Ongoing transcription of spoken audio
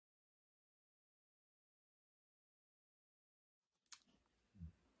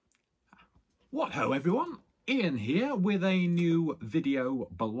What ho everyone, Ian here with a new video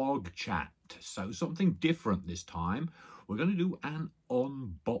blog chat. So something different this time. We're going to do an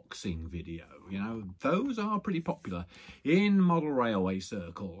unboxing video. You know, those are pretty popular in model railway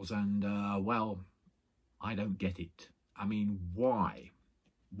circles and well, I don't get it. I mean, why?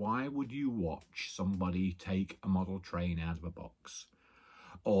 Why would you watch somebody take a model train out of a box?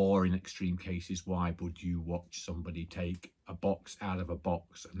 Or in extreme cases, why would you watch somebody take a box out of a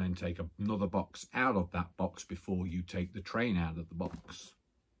box and then take another box out of that box before you take the train out of the box?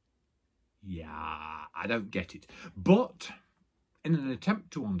 Yeah, I don't get it. But in an attempt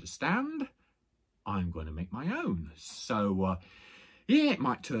to understand, I'm going to make my own. So yeah, it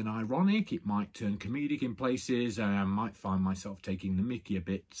might turn ironic, it might turn comedic in places, and I might find myself taking the mickey a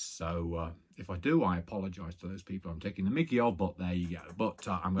bit. So if I do, I apologise to those people I'm taking the mickey of, but there you go. But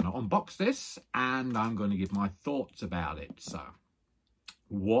I'm going to unbox this and I'm going to give my thoughts about it. So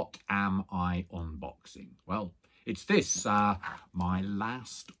what am I unboxing? Well, it's this, my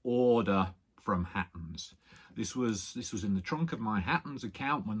last order from Hattons. This was in the trunk of my Hattons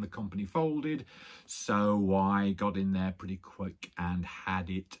account when the company folded, so I got in there pretty quick and had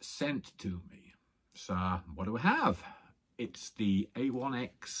it sent to me. So what do I have? It's the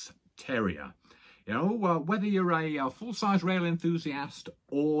A1X Terrier. You know, whether you're a full-size rail enthusiast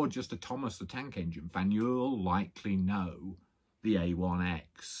or just a Thomas the Tank Engine fan, you'll likely know the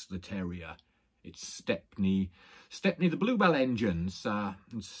A1X, the Terrier. It's Stepney the Bluebell engines.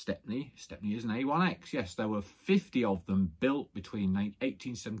 And Stepney is an A1X. Yes, there were 50 of them built between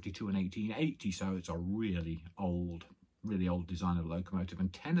 1872 and 1880, so it's a really old design of locomotive,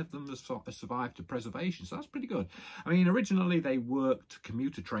 and 10 of them have survived to preservation, so that's pretty good. I mean, originally they worked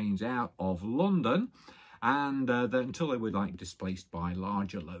commuter trains out of London, and then until they were like displaced by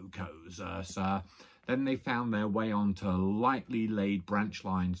larger locos. So then they found their way onto lightly laid branch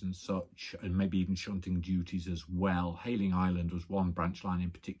lines and such, and maybe even shunting duties as well. Hayling Island was one branch line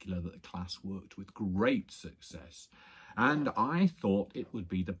in particular that the class worked with great success. And I thought it would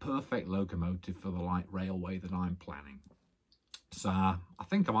be the perfect locomotive for the light railway that I'm planning. So I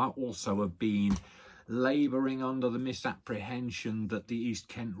think I might also have been labouring under the misapprehension that the East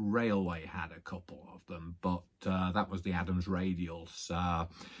Kent Railway had a couple of them, but that was the Adams Radials.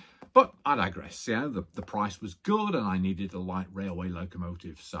 But I digress. You know, the price was good and I needed a light railway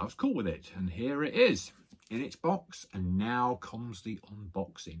locomotive, so I was cool with it. And here it is in its box, and now comes the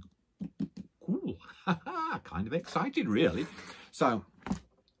unboxing. Cool. Kind of excited, really. So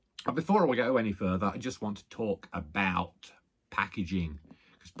before I go any further, I just want to talk about packaging,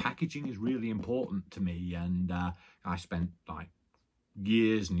 because packaging is really important to me, and I spent like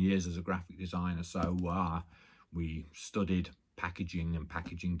years and years as a graphic designer, so we studied packaging and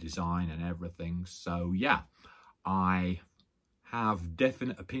packaging design and everything. So yeah, I have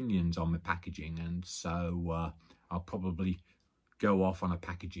definite opinions on my packaging, and so I'll probably go off on a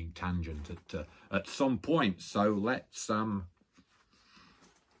packaging tangent at some point. So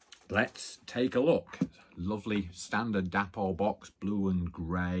let's take a look. Lovely standard Dapol box, blue and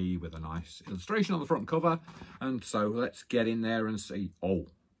grey, with a nice illustration on the front cover. And so let's get in there and see. Oh,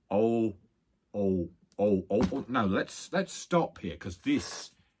 no, let's stop here, because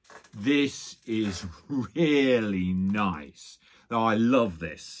this is really nice. Oh, I love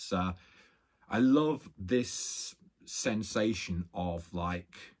this. I love this sensation of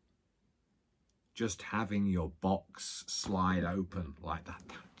like just having your box slide open like that.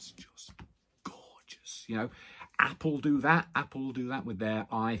 That's just gorgeous. You know, Apple do that with their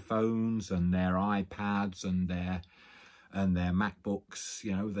iPhones and their iPads and their MacBooks.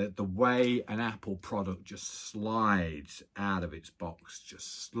 You know, the way an Apple product just slides out of its box,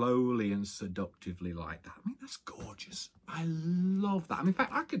 just slowly and seductively like that. I mean, that's gorgeous. I love that. I mean, in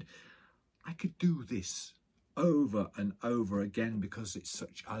fact, I could do this over and over again, because it's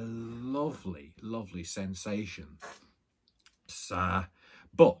such a lovely sensation. So,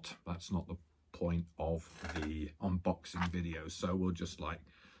 but that's not the point of the unboxing video, so we'll just like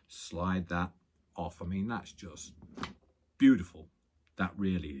slide that off. I mean, that's just beautiful. That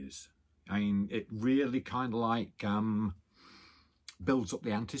really is. I mean, it really kind of like builds up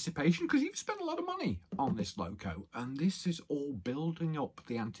the anticipation, because you've spent a lot of money on this loco, and this is all building up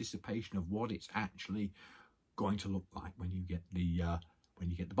the anticipation of what it's actually going to look like when you get the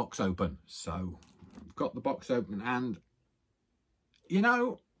box open. So I've got the box open, and you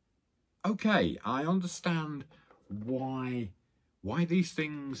know, okay, I understand why these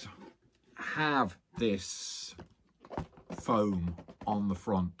things have this foam on the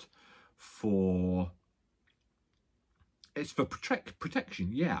front. It's for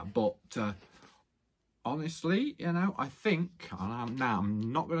protection, yeah, but honestly, you know, I think, and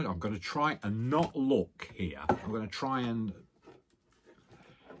I'm going to try and not look here. I'm going to try and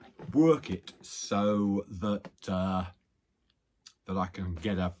work it so that that I can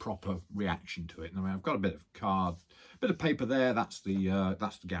get a proper reaction to it. And I mean, I've got a bit of paper there. That's the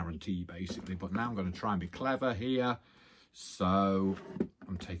guarantee basically. But now I'm going to try and be clever here. So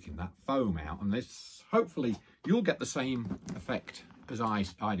I'm taking that foam out, and this, hopefully you'll get the same effect as I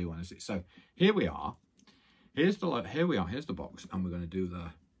do when I see it. So here we are. Here's the box, and we're going to do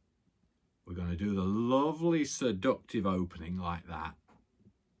the lovely seductive opening like that,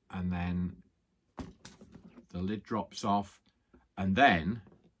 and then the lid drops off, and then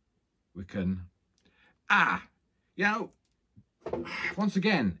we can you know, once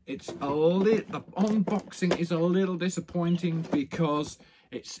again, the unboxing is a little disappointing because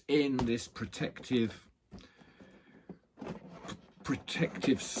it's in this protective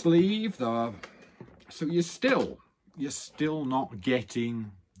sleeve, though. So you're still not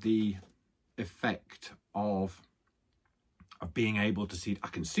getting the effect of being able to see it. I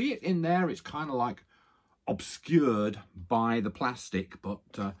can see it in there. It's kind of like obscured by the plastic, but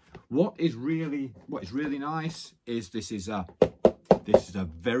what is really nice is this is a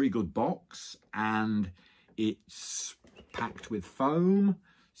very good box, and it's packed with foam,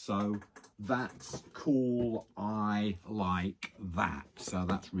 so that's cool. I like that, so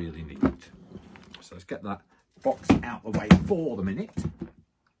that's really neat. So let's get that box out of the way for the minute,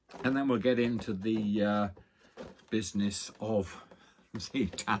 and then we'll get into the business of the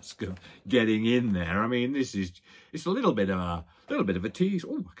task of getting in there. I mean, it's a little bit of a tease.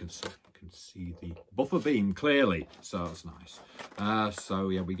 Oh, I can see the buffer beam clearly, so that's nice. So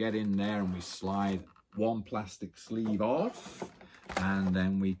yeah, we get in there and we slide one plastic sleeve off, and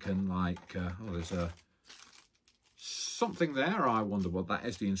then we can like oh, there's something there. I wonder what that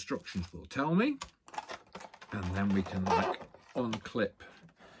is. The instructions will tell me, and then we can like unclip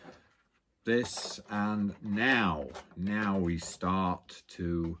this, and now we start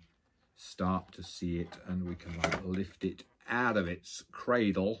to see it, and we can like lift it out of its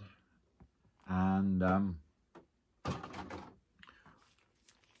cradle and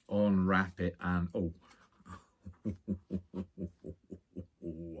unwrap it, and oh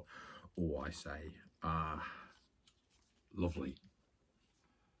I say lovely.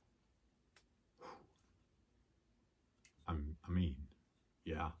 I mean,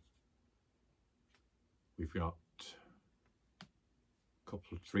 yeah. We've got a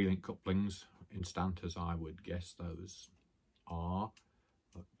couple of 3-link couplings, instant as I would guess those are,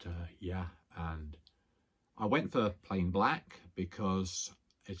 but yeah, and I went for plain black because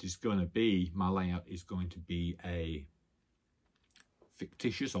it is going to be, my layout is going to be a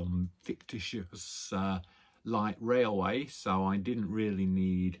fictitious light railway, so I didn't really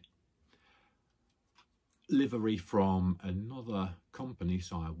need livery from another company,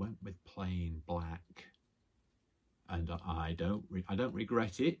 so I went with plain black. And I don't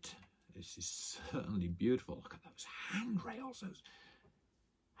regret it. This is certainly beautiful. Look at those handrails. Those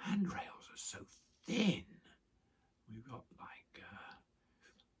handrails are so thin. We've got like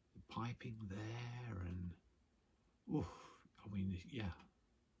the piping there, and oof, I mean, yeah,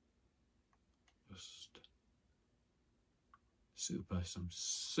 just some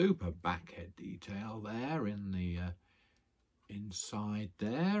super backhead detail there in the inside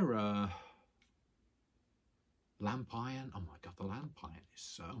there. Lamp iron, oh my god, the lamp iron is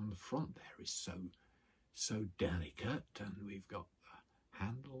so, on the front there is so delicate, and we've got the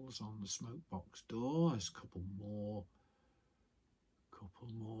handles on the smoke box door. There's a couple more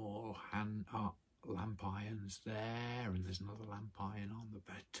lamp irons there, and there's another lamp iron on the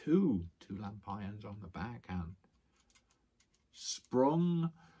back, two lamp irons on the back, and sprung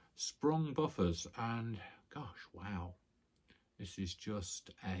buffers, and gosh, wow, this is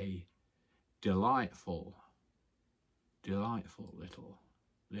just a delightful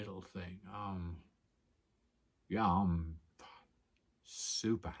little thing. Yeah, I'm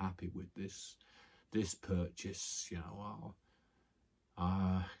super happy with this purchase. You know, well,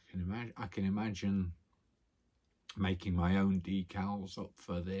 I can imagine making my own decals up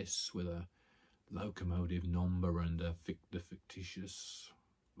for this with a locomotive number and the fictitious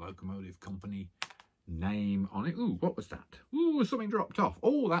locomotive company name on it. Ooh, what was that? Ooh, something dropped off.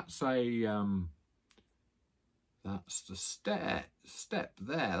 Oh, that's the step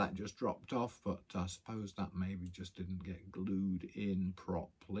there that just dropped off, but I suppose that maybe just didn't get glued in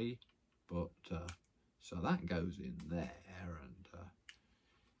properly. But so that goes in there, and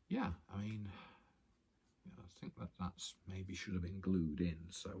yeah, I mean, yeah, I think that's maybe should have been glued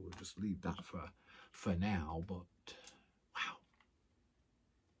in, so we'll just leave that for now. But wow,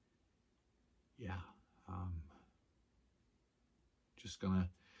 yeah, just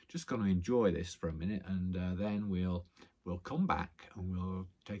gonna enjoy this for a minute, and then we'll come back and we'll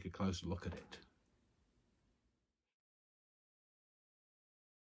take a closer look at it.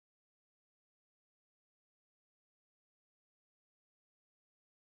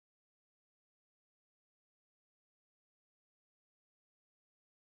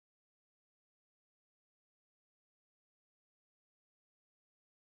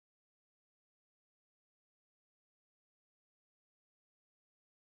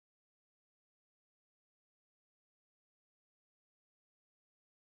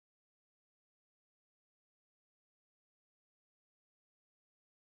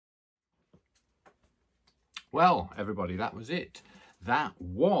 Well, everybody, that was it. That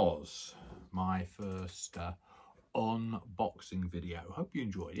was my first unboxing video. Hope you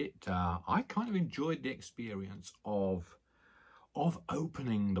enjoyed it. I kind of enjoyed the experience of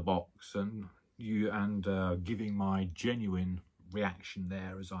opening the box and giving my genuine reaction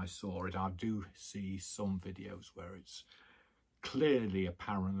there as I saw it. I do see some videos where it's clearly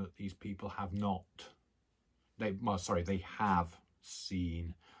apparent that these people have they have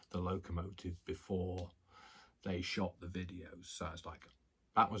seen the locomotive before they shot the videos. So it's like,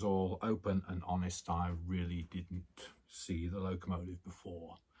 that was all open and honest. I really didn't see the locomotive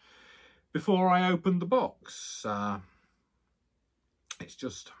before I opened the box. It's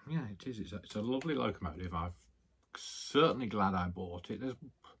just, yeah, it is. It's a lovely locomotive. I'm certainly glad I bought it. There's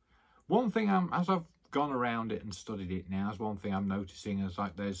one thing as I've gone around it and studied it now, is one thing I'm noticing is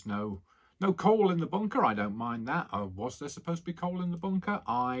like there's no coal in the bunker. I don't mind that. Was there supposed to be coal in the bunker?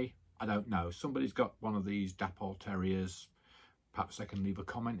 I don't know. Somebody's got one of these Dapol Terriers. Perhaps they can leave a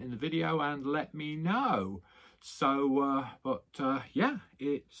comment in the video and let me know. So, yeah,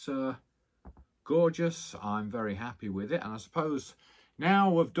 it's gorgeous. I'm very happy with it. And I suppose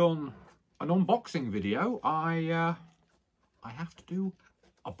now we've done an unboxing video, I have to do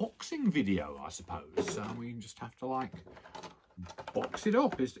a boxing video, I suppose. So we just have to, like, box it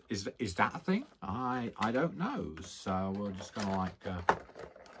up. Is that a thing? I don't know. So we're just gonna, like,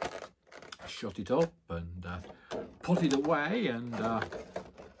 shut it up and put it away and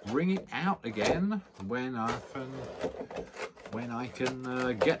bring it out again when I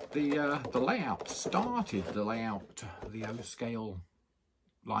can get the layout started. The layout, the O-scale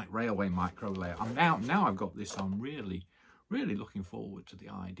light railway micro layout. Now I've got this. I'm really looking forward to the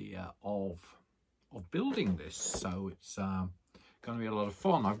idea of building this. So it's going to be a lot of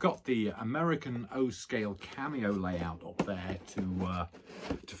fun. I've got the American O-scale cameo layout up there to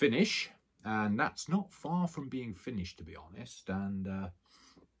finish. And that's not far from being finished, to be honest. And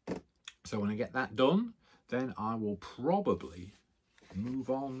so when I get that done, then I will probably move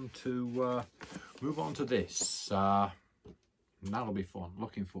on to this. And that'll be fun.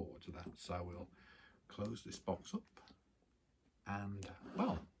 Looking forward to that. So we'll close this box up, and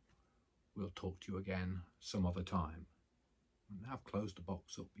well, we'll talk to you again some other time. Now I've closed the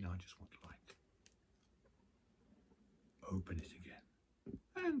box up, you know, I just want to, like, open it again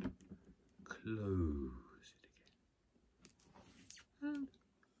and close it again. And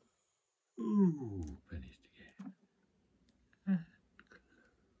ooh.